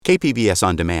KPBS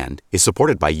On Demand is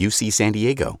supported by UC San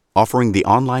Diego, offering the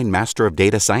online Master of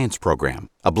Data Science program,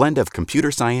 a blend of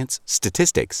computer science,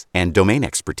 statistics, and domain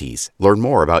expertise. Learn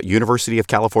more about University of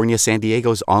California San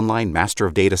Diego's online Master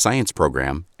of Data Science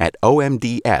program at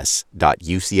omds.ucsd.edu.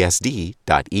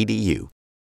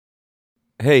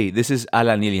 Hey, this is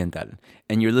Alan Ilienthal,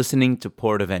 and you're listening to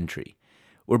Port of Entry.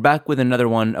 We're back with another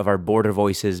one of our Border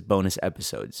Voices bonus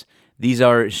episodes. These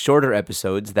are shorter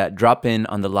episodes that drop in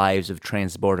on the lives of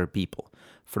transborder people,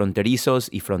 fronterizos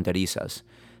y fronterizas.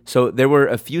 So there were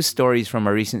a few stories from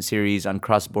our recent series on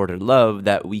cross-border love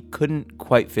that we couldn't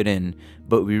quite fit in,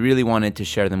 but we really wanted to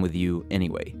share them with you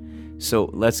anyway. So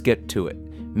let's get to it.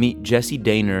 Meet Jesse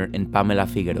Daner and Pamela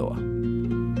Figueroa.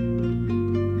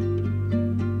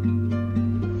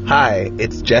 Hi,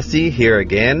 it's Jesse here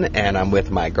again, and I'm with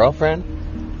my girlfriend,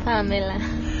 Pamela.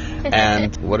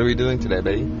 And what are we doing today,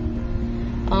 Betty?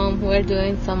 We're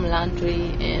doing some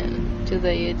laundry, and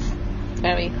today it's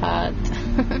very hot.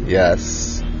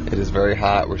 Yes, it is very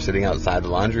hot. We're sitting outside the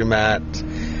laundromat,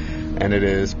 and it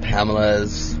is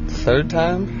Pamela's third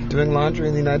time doing laundry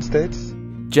in the United States.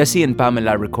 Jesse and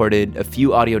Pamela recorded a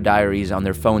few audio diaries on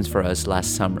their phones for us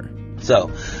last summer.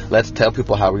 So, let's tell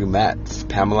people how we met.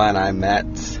 Pamela and I met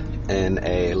in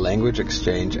a language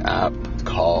exchange app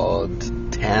called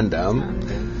Tandem.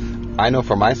 I know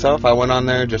for myself, I went on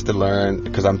there just to learn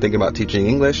because I'm thinking about teaching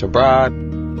English abroad.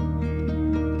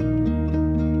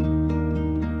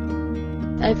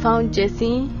 I found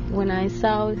Jesse. When I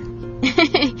saw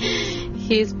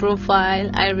his profile,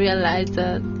 I realized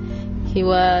that he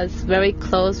was very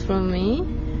close from me.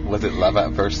 Was it love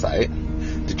at first sight?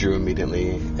 Did you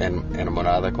immediately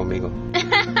enamorada conmigo?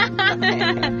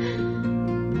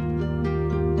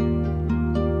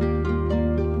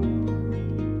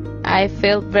 I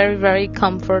felt very, very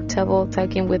comfortable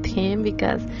talking with him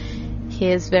because he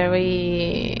is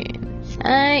very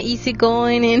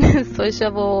easygoing and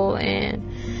sociable, and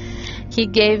he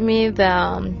gave me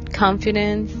the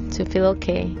confidence to feel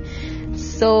okay.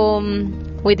 So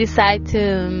we decided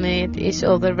to meet each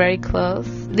other very close,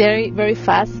 very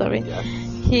fast. Yes.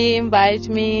 He invited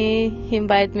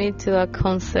me to a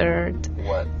concert.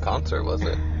 What concert was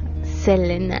it?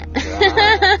 Selena.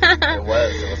 Yeah, it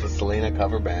was a Selena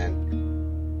cover band.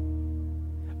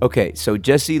 Okay, so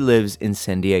Jesse lives in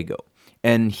San Diego,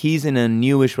 and he's in a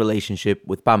newish relationship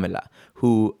with Pamela,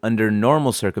 who, under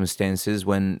normal circumstances,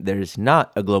 when there's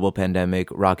not a global pandemic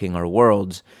rocking our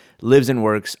worlds, lives and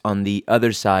works on the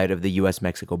other side of the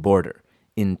U.S.-Mexico border,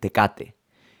 in Tecate.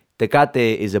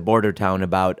 Tecate is a border town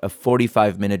about a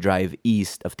 45-minute drive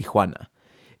east of Tijuana.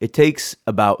 It takes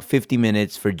about 50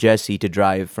 minutes for Jesse to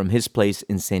drive from his place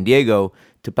in San Diego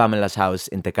to Pamela's house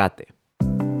in Tecate.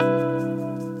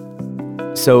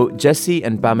 So Jesse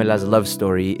and Pamela's love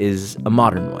story is a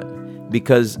modern one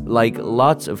because, like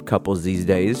lots of couples these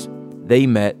days, they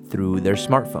met through their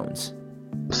smartphones.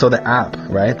 So the app,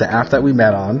 right? The app that we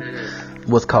met on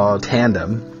was called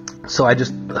Tandem. So I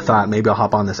just thought maybe I'll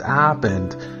hop on this app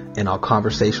and I'll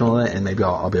conversational it, and maybe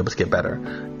I'll be able to get better.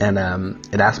 And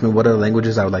it asked me what are the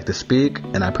languages I would like to speak,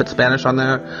 and I put Spanish on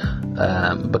there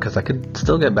because I could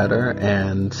still get better.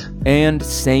 And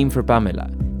same for Pamela.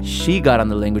 She got on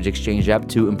the language exchange app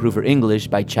to improve her English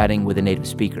by chatting with a native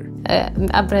speaker.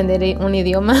 Aprender un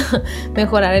idioma,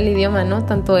 mejorar el idioma, ¿no?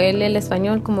 Tanto él el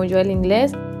español como yo el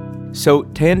inglés. So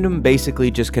Tandem basically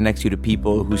just connects you to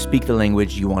people who speak the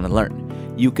language you want to learn.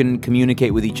 You can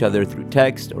communicate with each other through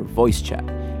text or voice chat.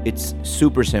 It's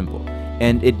super simple,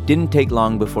 and it didn't take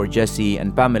long before Jesse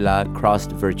and Pamela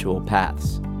crossed virtual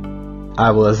paths.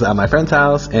 I was at my friend's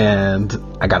house, and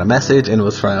I got a message, and it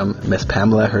was from Miss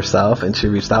Pamela herself, and she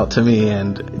reached out to me,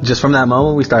 and just from that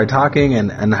moment, we started talking,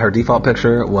 and her default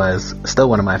picture was still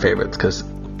one of my favorites, because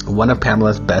one of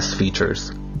Pamela's best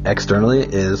features externally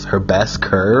is her best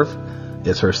curve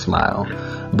is her smile,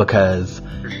 because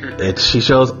she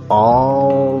shows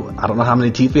all, I don't know how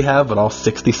many teeth we have, but all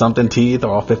 60-something teeth, or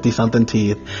all 50-something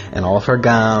teeth, and all of her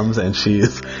gums, and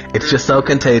it's just so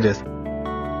contagious.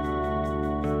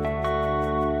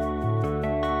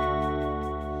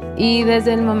 Y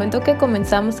desde el momento que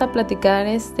comenzamos a platicar,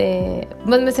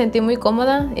 pues me sentí muy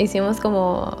cómoda.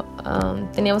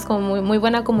 Teníamos como muy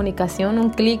buena comunicación, un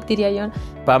clic, diría yo.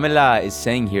 Pamela is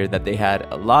saying here that they had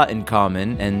a lot in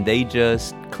common and they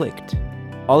just clicked.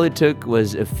 All it took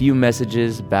was a few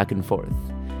messages back and forth.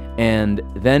 And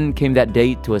then came that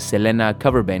date to a Selena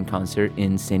cover band concert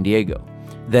in San Diego.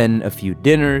 Then a few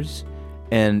dinners,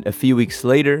 and a few weeks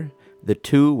later, the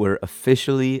two were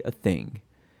officially a thing.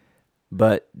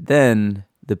 But then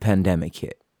the pandemic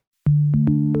hit.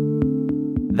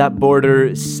 That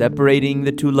border separating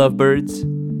the two lovebirds,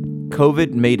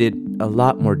 COVID made it a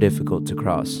lot more difficult to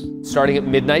cross. Starting at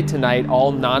midnight tonight,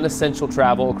 all non-essential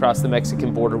travel across the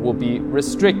Mexican border will be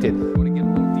restricted.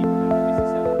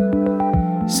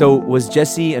 So was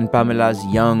Jesse and Pamela's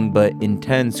young but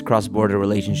intense cross-border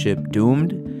relationship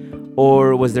doomed?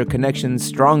 Or was their connection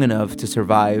strong enough to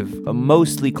survive a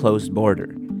mostly closed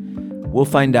border? We'll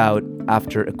find out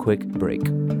after a quick break.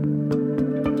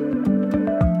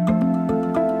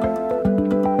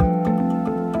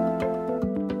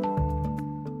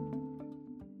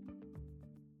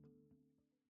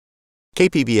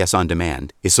 KPBS On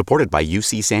Demand is supported by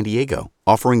UC San Diego,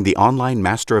 offering the online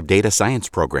Master of Data Science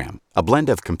program, a blend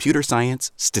of computer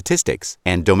science, statistics,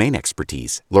 and domain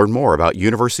expertise. Learn more about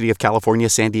University of California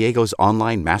San Diego's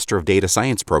online Master of Data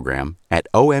Science program at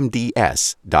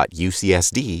omds.ucsd.edu.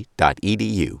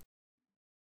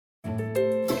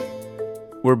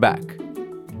 We're back.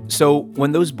 So,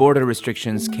 when those border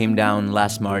restrictions came down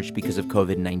last March because of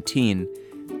COVID-19,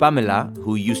 Pamela,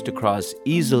 who used to cross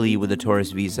easily with a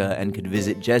tourist visa and could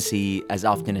visit Jesse as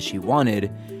often as she wanted,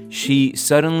 she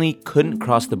suddenly couldn't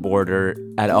cross the border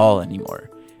at all anymore.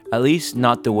 At least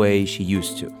not the way she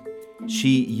used to.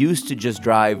 She used to just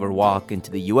drive or walk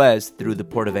into the US through the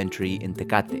port of entry in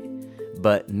Tecate.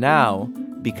 But now,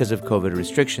 because of COVID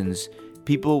restrictions,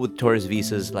 people with tourist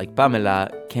visas like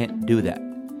Pamela can't do that.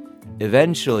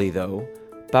 Eventually, though,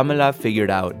 Pamela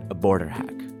figured out a border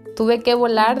hack. Tuve que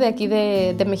volar de aquí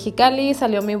de Mexicali,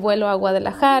 salió mi vuelo a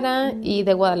Guadalajara y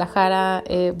de Guadalajara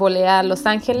volé a Los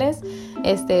Ángeles.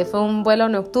 Fue un vuelo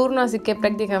nocturno, así que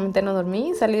prácticamente no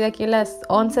dormí. Salí de aquí a las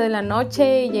 11 de la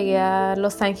noche y llegué a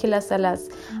Los Ángeles a las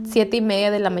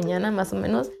 7:30 de la mañana, más o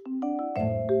menos.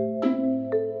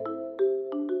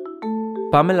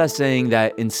 Pamela's saying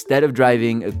that instead of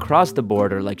driving across the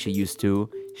border like she used to,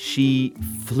 she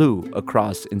flew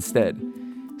across instead.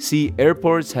 See,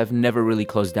 airports have never really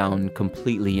closed down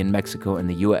completely in Mexico and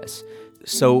the US.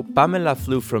 So Pamela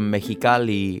flew from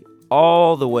Mexicali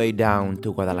all the way down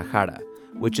to Guadalajara,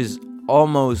 which is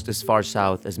almost as far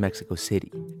south as Mexico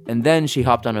City. And then she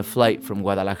hopped on a flight from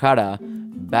Guadalajara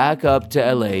back up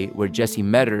to LA where Jesse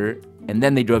met her, and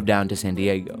then they drove down to San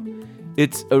Diego.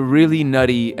 It's a really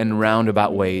nutty and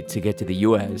roundabout way to get to the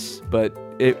US, but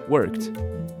it worked.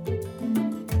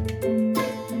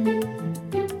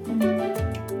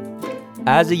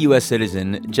 As a US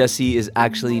citizen, Jesse is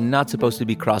actually not supposed to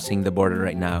be crossing the border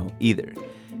right now either.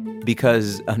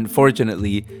 Because,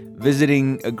 unfortunately,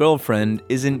 visiting a girlfriend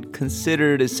isn't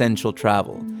considered essential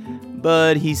travel.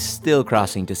 But he's still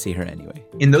crossing to see her anyway.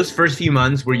 In those first few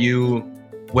months, were you,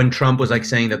 when Trump was like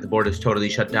saying that the border is totally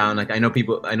shut down, like I know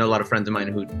a lot of friends of mine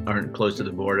who aren't close to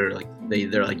the border, like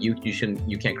they're like, you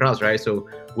can't cross, right? So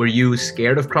were you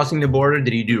scared of crossing the border?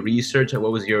 Did you do research?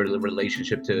 What was your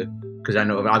relationship to, because I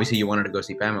know obviously you wanted to go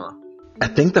see Pamela. I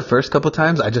think the first couple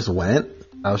times I just went.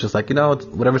 I was just like,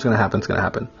 whatever's going to happen, it's going to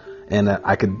happen. And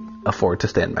I could afford to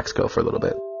stay in Mexico for a little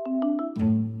bit.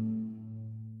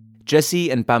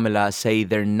 Jesse and Pamela say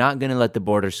they're not going to let the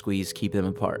border squeeze keep them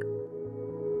apart.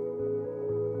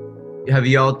 Have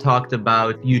you all talked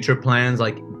about future plans,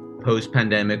 like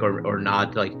post-pandemic or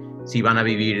not? Like, si van a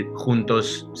vivir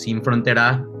juntos sin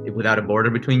frontera, without a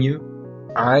border between you?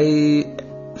 I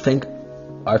think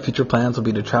our future plans will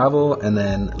be to travel, and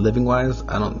then living-wise,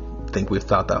 I don't think we've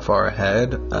thought that far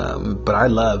ahead. But I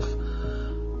love,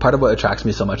 part of what attracts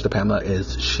me so much to Pamela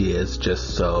is she is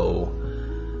just so,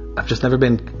 I've just never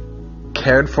been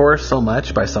cared for so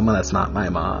much by someone that's not my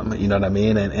mom, you know what I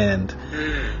mean? And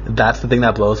that's the thing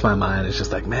that blows my mind. It's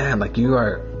just like, man, like you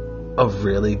are a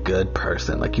really good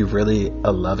person. Like you're really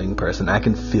a loving person. I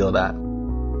can feel that.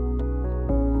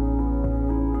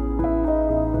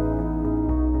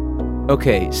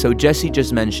 Okay, so Jesse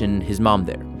just mentioned his mom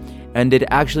there. And it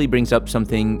actually brings up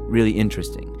something really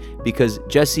interesting because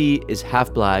Jesse is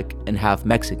half black and half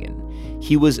Mexican.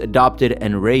 He was adopted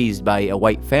and raised by a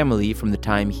white family from the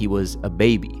time he was a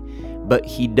baby, but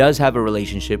he does have a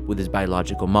relationship with his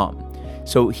biological mom.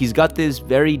 So he's got this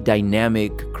very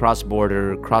dynamic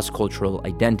cross-border, cross-cultural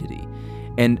identity.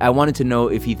 And I wanted to know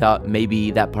if he thought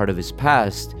maybe that part of his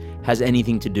past has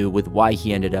anything to do with why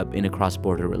he ended up in a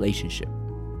cross-border relationship.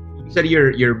 You said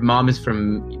your mom is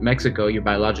from Mexico, your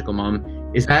biological mom.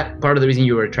 Is that part of the reason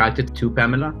you were attracted to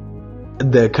Pamela?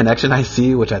 The connection I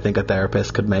see, which I think a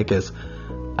therapist could make, is,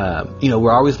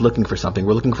 we're always looking for something.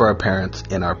 We're looking for our parents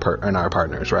in our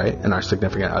partners, right? And our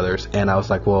significant others. And I was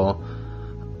like, well,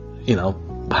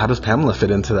 how does Pamela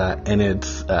fit into that? And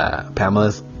it's,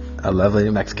 Pamela's a lovely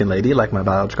Mexican lady, like my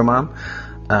biological mom.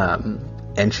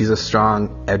 And she's a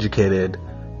strong, educated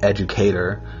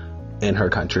educator in her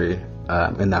country.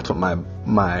 And that's what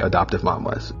my adoptive mom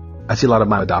was. I see a lot of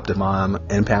my adoptive mom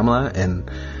in Pamela, and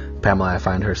Pamela, I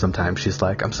find her sometimes, she's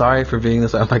like, I'm sorry for being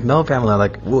this way. I'm like, no, Pamela,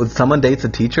 like, when someone dates a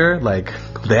teacher, like,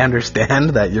 they understand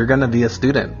that you're going to be a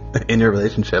student in your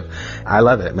relationship. I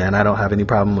love it, man. I don't have any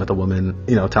problem with a woman,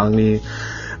 telling me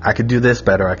I could do this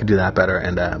better, I could do that better.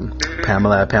 And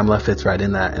Pamela fits right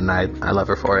in that, and I love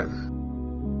her for it.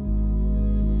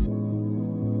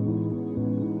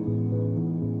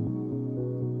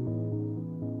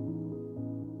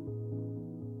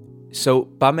 So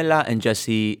Pamela and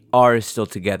Jesse are still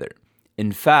together.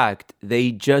 In fact,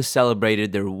 they just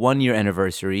celebrated their 1-year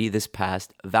anniversary this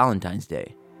past Valentine's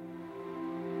Day.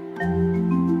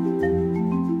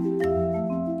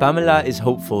 Pamela is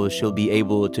hopeful she'll be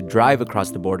able to drive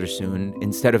across the border soon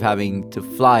instead of having to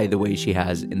fly the way she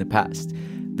has in the past.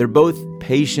 They're both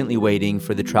patiently waiting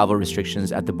for the travel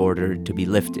restrictions at the border to be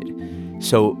lifted.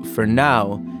 So for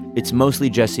now, it's mostly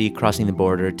Jesse crossing the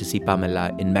border to see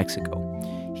Pamela in Mexico.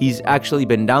 He's actually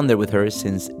been down there with her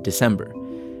since December.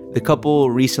 The couple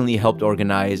recently helped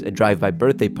organize a drive-by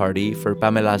birthday party for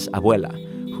Pamela's abuela,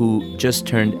 who just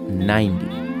turned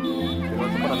 90.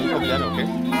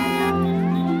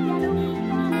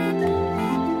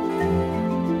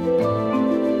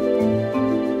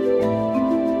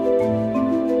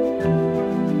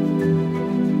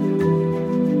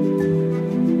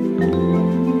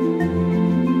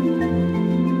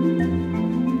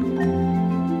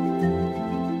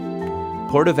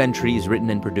 Port of Entry is written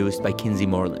and produced by Kinsey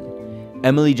Moreland.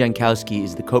 Emily Jankowski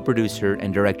is the co-producer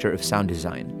and director of sound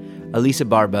design. Elisa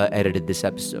Barba edited this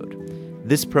episode.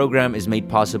 This program is made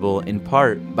possible in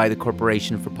part by the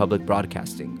Corporation for Public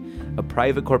Broadcasting, a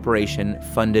private corporation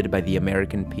funded by the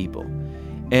American people.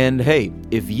 And hey,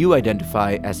 if you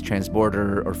identify as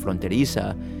transborder or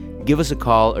fronteriza, give us a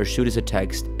call or shoot us a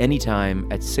text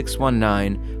anytime at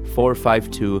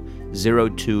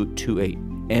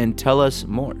 619-452-0228 and tell us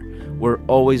more. We're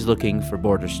always looking for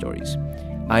border stories.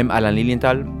 I'm Alan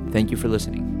Lilienthal. Thank you for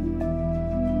listening.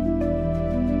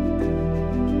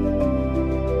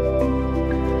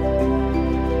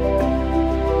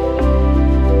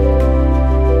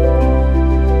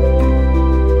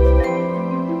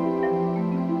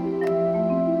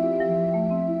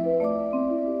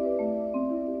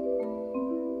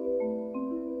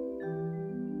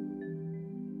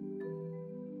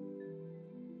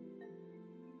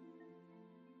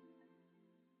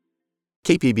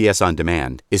 KPBS On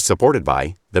Demand is supported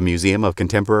by the Museum of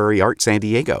Contemporary Art San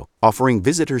Diego, offering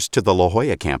visitors to the La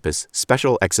Jolla campus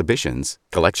special exhibitions,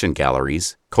 collection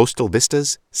galleries, coastal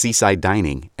vistas, seaside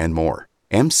dining, and more.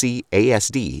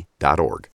 MCASD.org.